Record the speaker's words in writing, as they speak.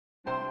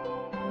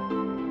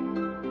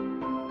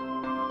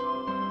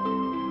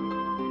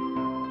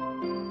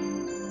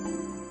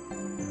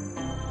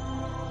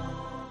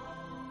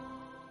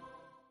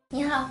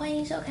好，欢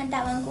迎收看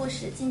大温故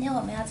事。今天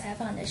我们要采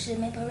访的是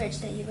Maple Ridge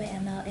的一位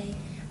MLA。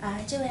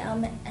这位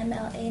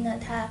MLA 呢，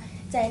他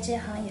在这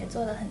行也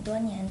做了很多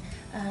年。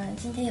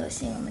今天有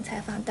幸我们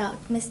采访到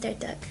Mr.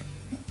 Doug.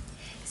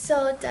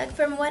 So Doug,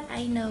 from what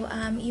I know,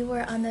 you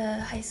were on the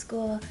high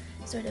school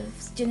sort of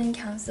student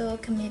council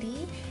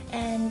committee,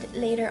 and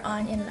later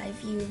on in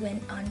life you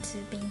went on to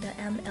being the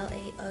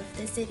MLA of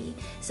the city.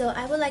 So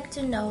I would like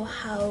to know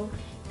how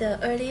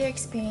the earlier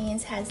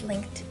experience has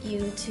linked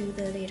you to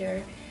the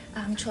later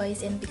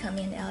choice in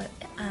becoming an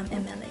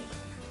MLA.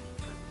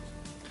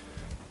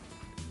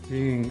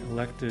 Being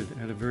elected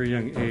at a very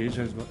young age,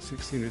 I was about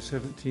 16 or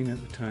 17 at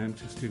the time,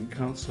 to student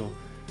council,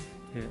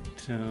 it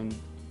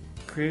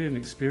created an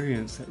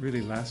experience that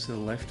really lasted a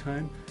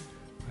lifetime.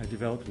 I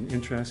developed an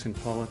interest in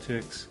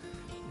politics,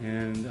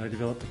 and I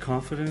developed the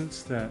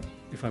confidence that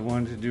if I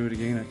wanted to do it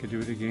again, I could do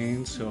it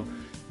again. So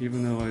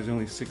even though I was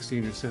only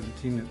 16 or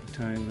 17 at the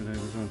time that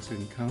I was on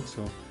student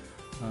council,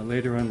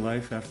 later on in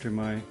life, after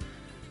my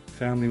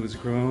family was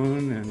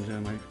grown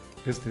and my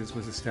business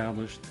was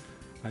established,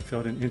 I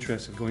felt an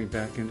interest in going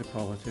back into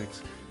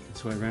politics, and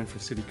so I ran for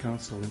city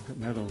council in Pitt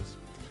Meadows,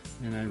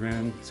 and I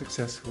ran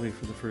successfully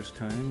for the first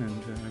time,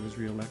 and I was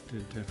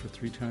re-elected for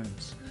 3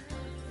 times.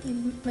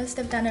 You must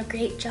have done a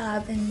great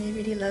job, and they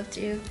really loved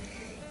you.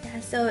 Yeah,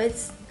 so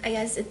I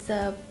guess it's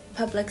a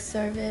public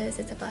service,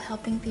 it's about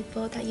helping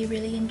people that you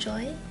really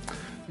enjoy.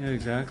 Yeah,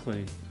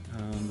 exactly.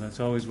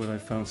 That's always what I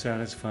found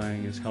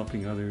satisfying, is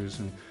helping others,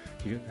 and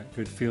you get that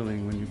good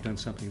feeling when you've done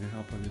something to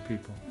help other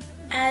people.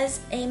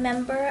 As a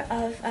member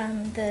of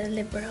the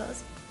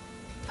Liberals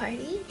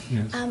Party,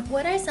 yes.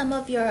 What are some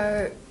of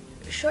your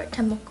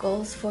short-term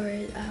goals for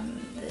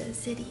the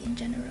city in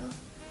general?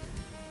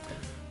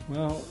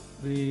 Well,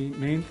 the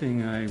main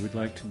thing I would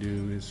like to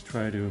do is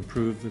try to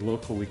improve the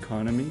local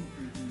economy.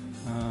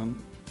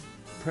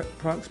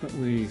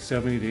 Approximately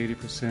 70 to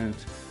 80%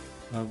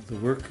 of the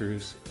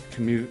workers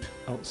commute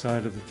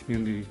outside of the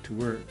community to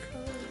work.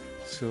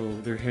 So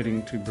they're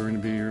heading to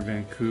Burnaby or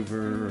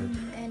Vancouver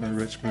or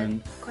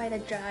Richmond. Quite a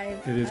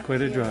drive. It is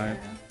quite a here, drive.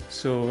 yeah.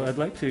 So I'd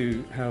like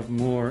to have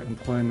more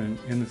employment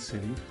in the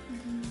city.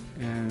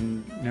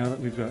 And now that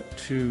we've got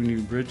 2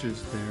 new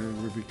bridges there,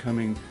 we're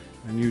becoming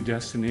a new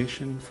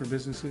destination for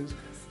businesses.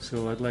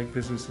 So I'd like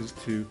businesses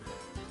to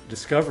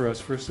discover us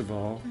first of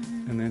all,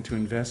 and then to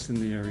invest in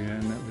the area,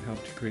 and that would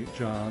help to create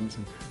jobs,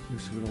 and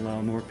this would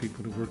allow more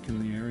people to work in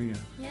the area.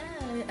 Yeah,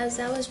 as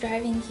I was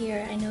driving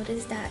here, I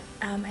noticed that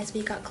as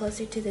we got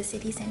closer to the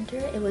city center,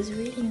 it was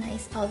really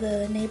nice, all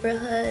the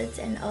neighborhoods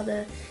and all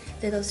the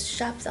little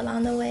shops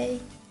along the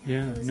way.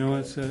 Yeah, no,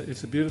 it's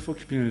a beautiful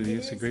community.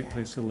 It's a great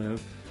place to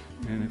live,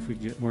 and if we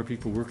get more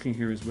people working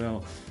here as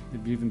well,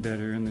 it'd be even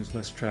better, and there's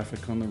less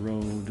traffic on the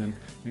road, and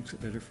makes it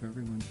better for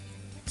everyone.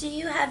 Do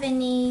you have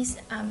any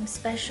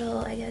special,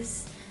 I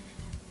guess,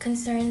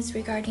 concerns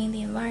regarding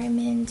the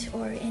environment,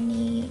 or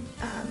any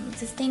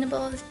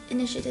sustainable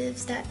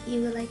initiatives that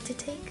you would like to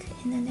take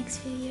in the next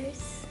few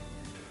years?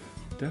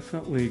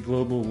 Definitely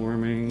global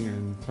warming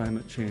and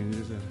climate change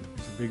is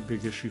a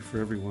big issue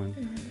for everyone.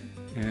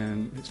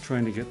 And it's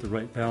trying to get the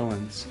right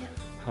balance. Yep.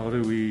 How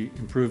do we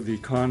improve the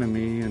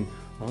economy and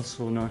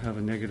also not have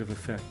a negative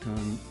effect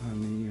on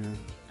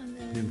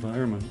the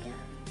environment? Yeah.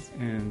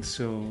 And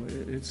so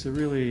it's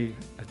really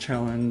a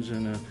challenge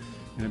and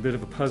a bit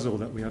of a puzzle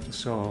that we have to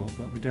solve,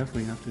 but we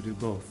definitely have to do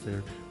both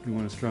there. We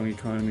want a strong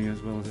economy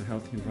as well as a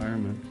healthy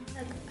environment.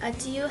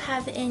 Do you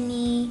have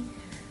any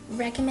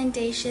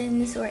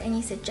recommendations or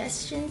any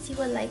suggestions you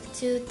would like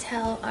to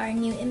tell our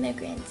new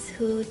immigrants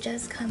who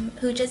just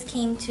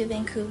came to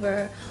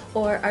Vancouver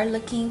or are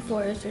looking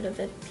for sort of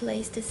a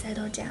place to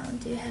settle down?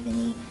 Do you have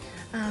any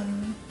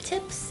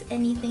tips,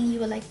 anything you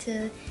would like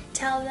to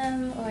tell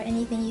them, or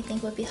anything you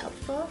think would be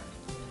helpful?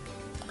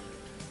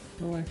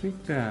 Well, I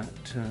think that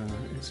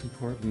it's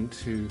important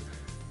to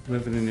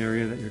live in an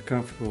area that you're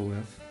comfortable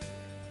with.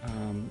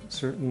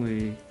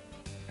 Certainly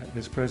at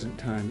this present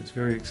time it's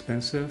very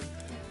expensive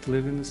to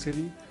live in the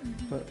city,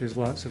 but there's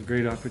lots of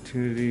great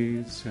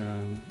opportunities.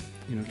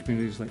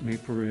 Communities like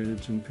Maple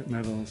Ridge and Pitt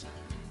Meadows,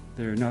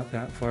 they're not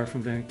that far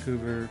from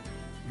Vancouver,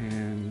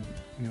 and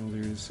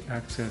there's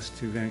access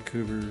to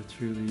Vancouver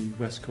through the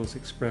West Coast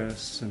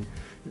Express, and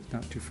it's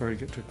not too far to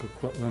get to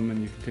Coquitlam,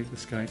 and you can take the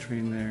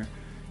SkyTrain there.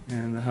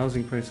 And the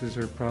housing prices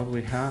are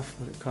probably half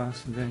what it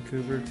costs in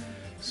Vancouver.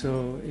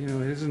 So, it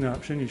is an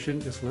option. You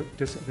shouldn't just look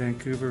just at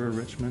Vancouver or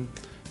Richmond.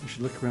 You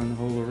should look around the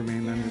whole Lower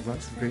Mainland. There's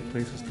lots of great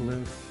places to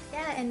live.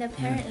 Yeah, and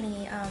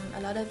apparently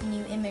a lot of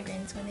new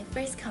immigrants, when they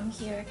first come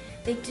here,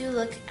 they do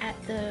look at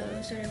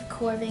the sort of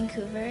core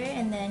Vancouver,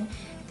 and then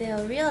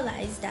they'll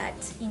realize that,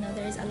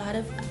 there's a lot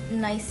of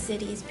nice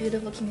cities,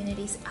 beautiful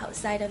communities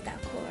outside of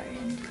that core.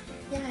 And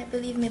yeah, I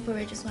believe Maple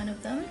Ridge is one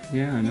of them.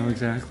 Yeah, I know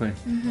exactly.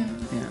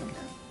 Yeah.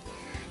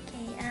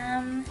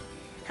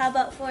 How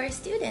about for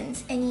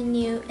students?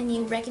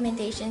 Any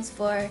recommendations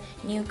for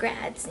new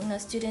grads?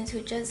 Students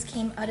who just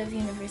came out of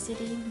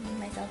university,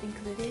 myself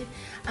included,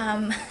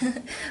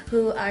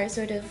 who are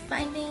sort of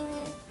finding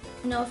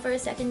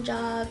first, second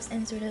jobs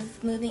and sort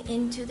of moving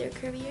into their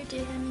career. Do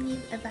you have any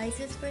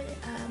advices for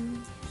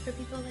for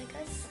people like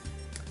us?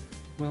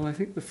 Well, I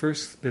think the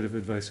first bit of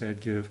advice I'd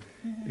give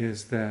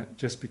is that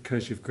just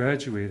because you've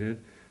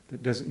graduated,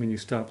 that doesn't mean you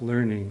stop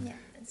learning. Yeah,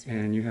 that's right.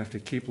 And you have to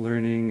keep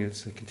learning.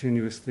 It's a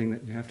continuous thing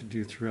that you have to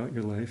do throughout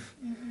your life.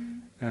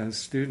 As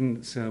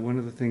students, one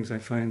of the things I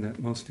find that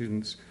most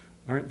students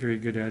aren't very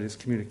good at is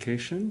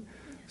communication.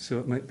 So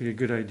it might be a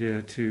good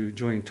idea to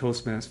join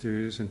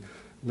Toastmasters and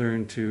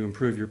learn to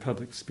improve your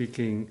public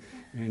speaking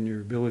and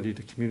your ability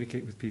to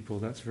communicate with people.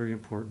 That's very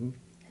important.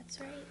 That's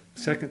right.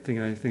 Second thing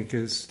I think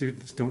is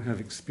students don't have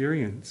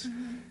experience.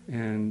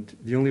 And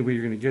the only way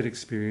you're going to get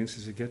experience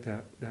is to get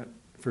that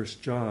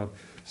first job.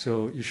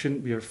 So you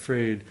shouldn't be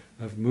afraid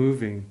of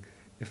moving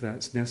if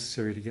that's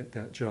necessary to get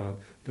that job.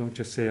 Don't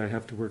just say, I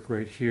have to work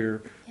right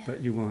here,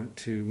 but you want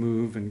to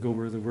move and go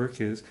where the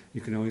work is.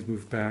 You can always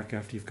move back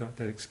after you've got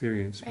that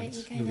experience. Right,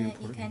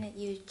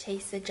 you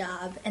chase the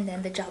job and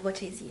then the job will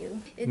chase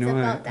you. It's No,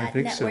 about I that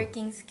think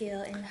networking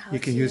skill and how you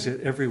can use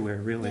it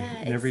everywhere, really,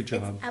 Yeah, in every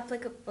job. It's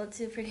applicable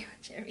to pretty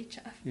much every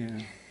job.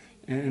 Yeah,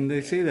 and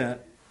they say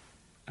that,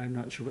 I'm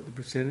not sure what the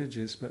percentage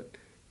is, but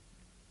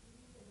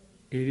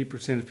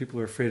 80% of people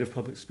are afraid of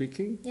public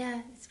speaking.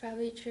 Yeah, it's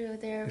probably true.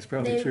 It's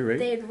probably true, right?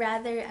 They'd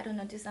rather, I don't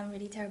know, do some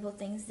really terrible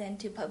things than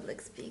to public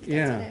speak. That's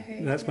Yeah, what I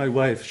heard. that's my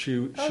wife. She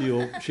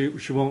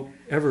won't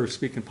ever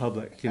speak in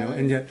public,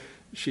 and yet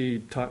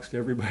she talks to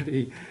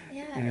everybody.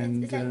 Yeah,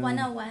 and, it's like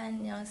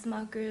one-on-one,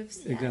 small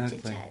groups,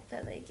 exactly. chit-chat,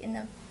 but like in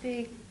a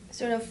big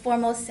sort of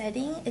formal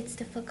setting, it's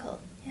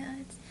difficult. Yeah,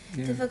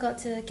 it's difficult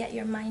to get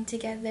your mind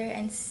together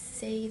and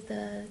say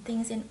the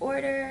things in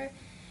order.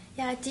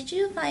 Yeah, did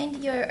you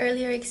find your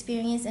earlier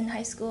experience in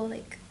high school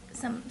like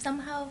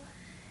somehow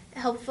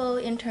helpful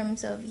in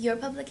terms of your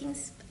public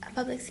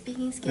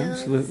speaking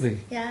skills? Absolutely.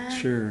 Yeah.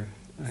 Sure.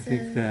 I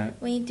think that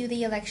when you do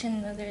the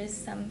election, there's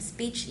some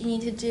speech you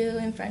need to do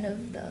in front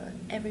of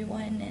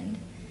everyone, and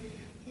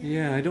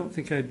yeah, I don't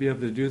think I'd be able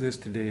to do this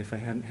today if I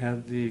hadn't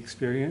had the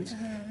experience,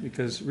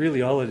 because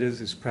really all it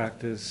is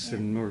practice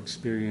and more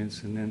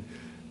experience, and then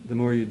the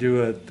more you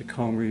do it, the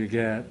calmer you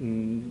get,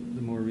 and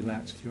the more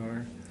relaxed you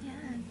are.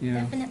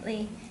 Yeah.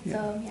 Definitely. Yeah.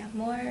 So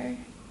more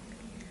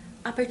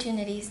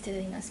opportunities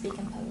to speak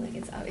in public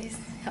is always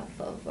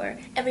helpful for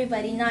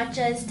everybody, not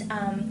just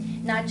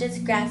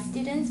grad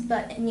students,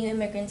 but new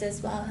immigrants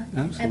as well.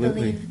 Absolutely. I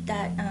believe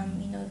that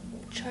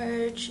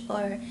church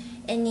or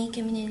any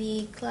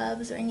community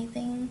clubs or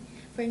anything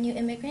for new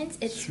immigrants,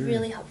 it's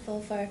really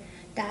helpful for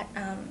that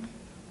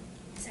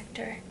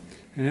sector.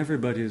 And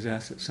everybody is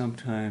asked at some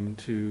time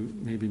to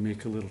maybe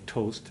make a little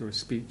toast or a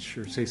speech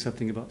or say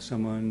something about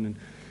someone, and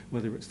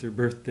whether it's their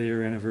birthday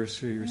or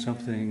anniversary or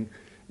something,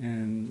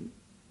 and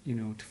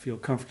to feel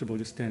comfortable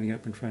just standing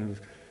up in front of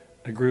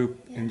a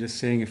group and just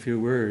saying a few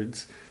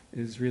words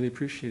is really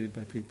appreciated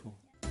by people.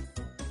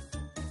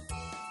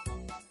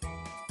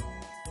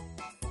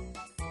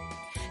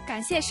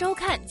 感谢收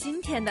看今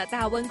天的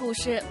大温故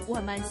事，我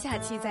们下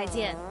期再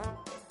见。